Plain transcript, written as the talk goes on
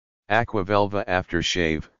Aqua Velva After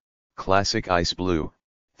Shave, Classic Ice Blue,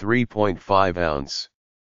 3.5 ounce.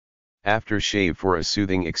 After shave for a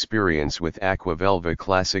soothing experience with Aqua Velva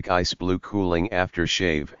Classic Ice Blue Cooling After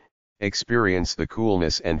Shave, experience the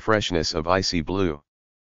coolness and freshness of icy blue.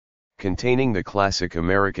 Containing the classic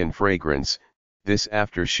American fragrance, this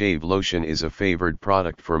aftershave lotion is a favored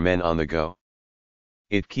product for men on the go.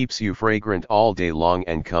 It keeps you fragrant all day long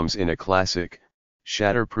and comes in a classic,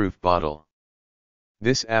 shatter-proof bottle.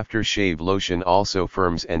 This aftershave lotion also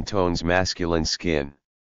firms and tones masculine skin.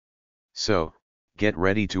 So, get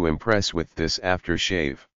ready to impress with this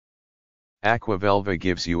aftershave. Aqua Velva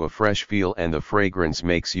gives you a fresh feel and the fragrance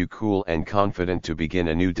makes you cool and confident to begin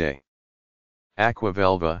a new day. Aqua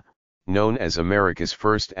Velva, known as America's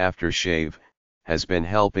first aftershave, has been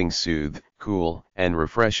helping soothe, cool, and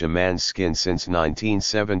refresh a man's skin since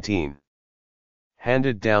 1917.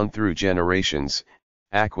 Handed down through generations,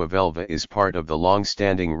 Aqua Velva is part of the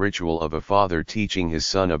long-standing ritual of a father teaching his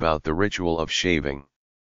son about the ritual of shaving.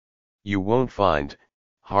 You won't find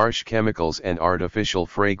harsh chemicals and artificial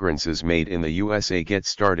fragrances made in the USA. Get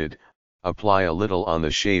started, apply a little on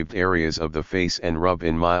the shaved areas of the face and rub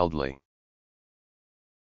in mildly.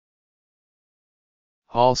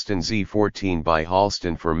 Halston Z14 by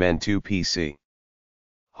Halston for Men 2PC.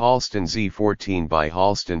 Halston Z14 by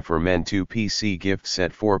Halston for Men 2PC gift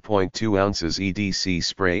set 4.2 ounces EDC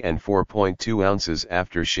spray and 4.2 ounces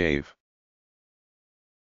aftershave.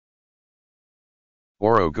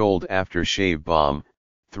 Oro Gold Aftershave Balm,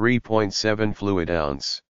 3.7 fluid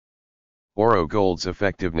ounce. Oro Gold's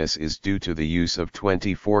effectiveness is due to the use of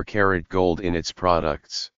 24 karat gold in its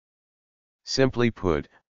products. Simply put,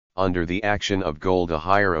 under the action of gold a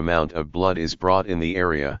higher amount of blood is brought in the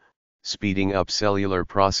area, speeding up cellular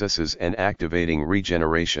processes and activating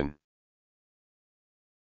regeneration.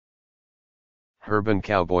 Urban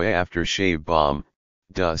Cowboy Aftershave Balm,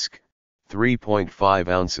 Dusk, 3.5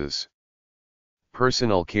 ounces.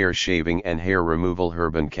 Personal care shaving and hair removal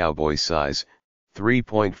Urban Cowboy size,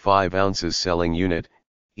 3.5 ounces selling unit,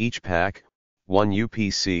 each pack, 1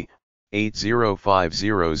 UPC,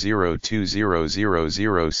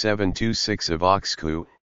 805002000726 Evoxcu,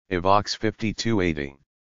 Evox 5280.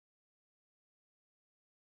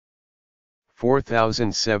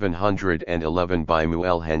 4711 by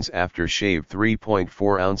Muelhens Aftershave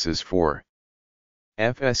 3.4 ounces 4.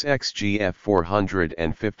 FSXGF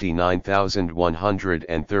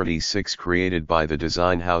 459136 created by the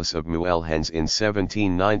design house of Muelhens in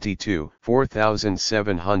 1792.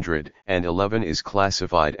 4711 is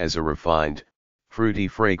classified as a refined, fruity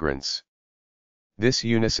fragrance. This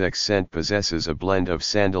unisex scent possesses a blend of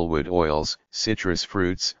sandalwood oils, citrus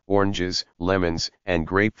fruits, oranges, lemons, and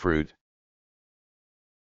grapefruit.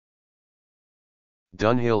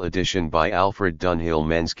 Dunhill Edition by Alfred Dunhill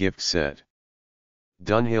Men's Gift Set.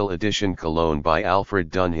 Dunhill Edition Cologne by Alfred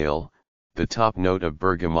Dunhill, the top note of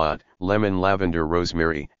bergamot, lemon, lavender,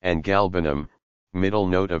 rosemary, and galbanum, middle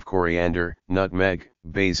note of coriander, nutmeg,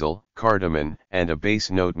 basil, cardamom, and a base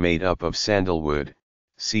note made up of sandalwood,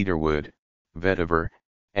 cedarwood, vetiver,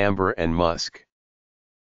 amber and musk.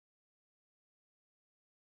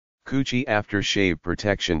 Coochie Aftershave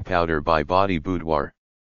Protection Powder by Body Boudoir.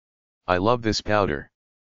 I love this powder.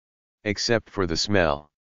 Except for the smell.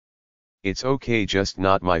 It's okay, just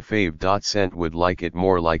not my fave. Scent would like it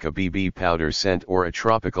more like a BB powder scent or a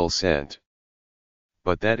tropical scent.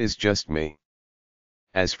 But that is just me.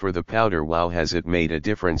 As for the powder, wow, has it made a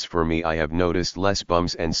difference for me. I have noticed less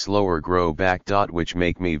bumps and slower grow back. Which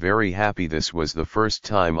make me very happy. This was the first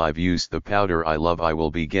time I've used the powder I love. I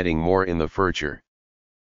will be getting more in the future.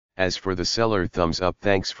 As for the seller, thumbs up,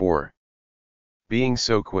 thanks for being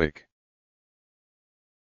so quick.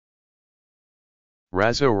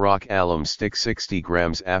 Razo Rock Alum Stick 60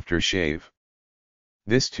 grams aftershave.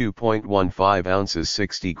 This 2.15 ounces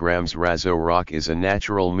 60 grams Razo Rock is a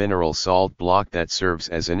natural mineral salt block that serves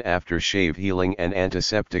as an aftershave healing and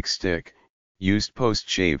antiseptic stick, used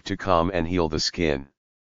post-shave to calm and heal the skin.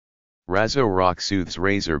 Razo Rock soothes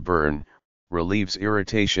razor burn, relieves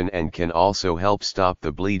irritation and can also help stop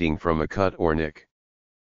the bleeding from a cut or nick.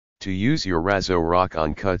 To use your Razo Rock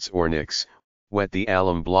on cuts or nicks, wet the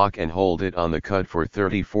alum block and hold it on the cut for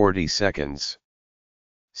 30-40 seconds.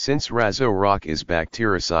 Since Razo Rock is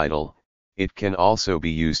bactericidal, it can also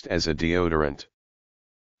be used as a deodorant.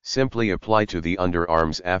 Simply apply to the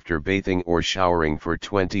underarms after bathing or showering for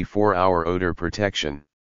 24-hour odor protection.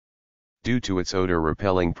 Due to its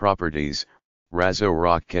odor-repelling properties, Razo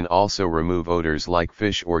Rock can also remove odors like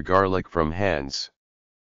fish or garlic from hands.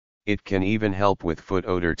 It can even help with foot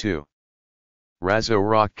odor too. Razo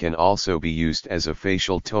Rock can also be used as a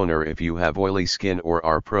facial toner if you have oily skin or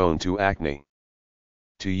are prone to acne.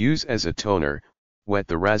 To use as a toner, wet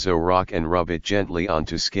the Razo Rock and rub it gently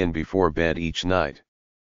onto skin before bed each night.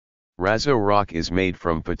 Razo Rock is made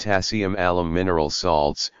from potassium alum mineral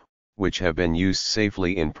salts, which have been used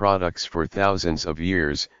safely in products for thousands of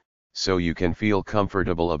years, so you can feel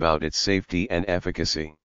comfortable about its safety and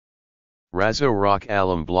efficacy. Razo Rock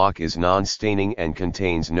Alum Block is non-staining and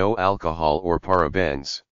contains no alcohol or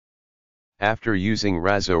parabens. After using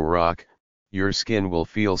Razo Rock, your skin will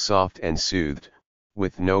feel soft and soothed,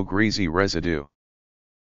 with no greasy residue.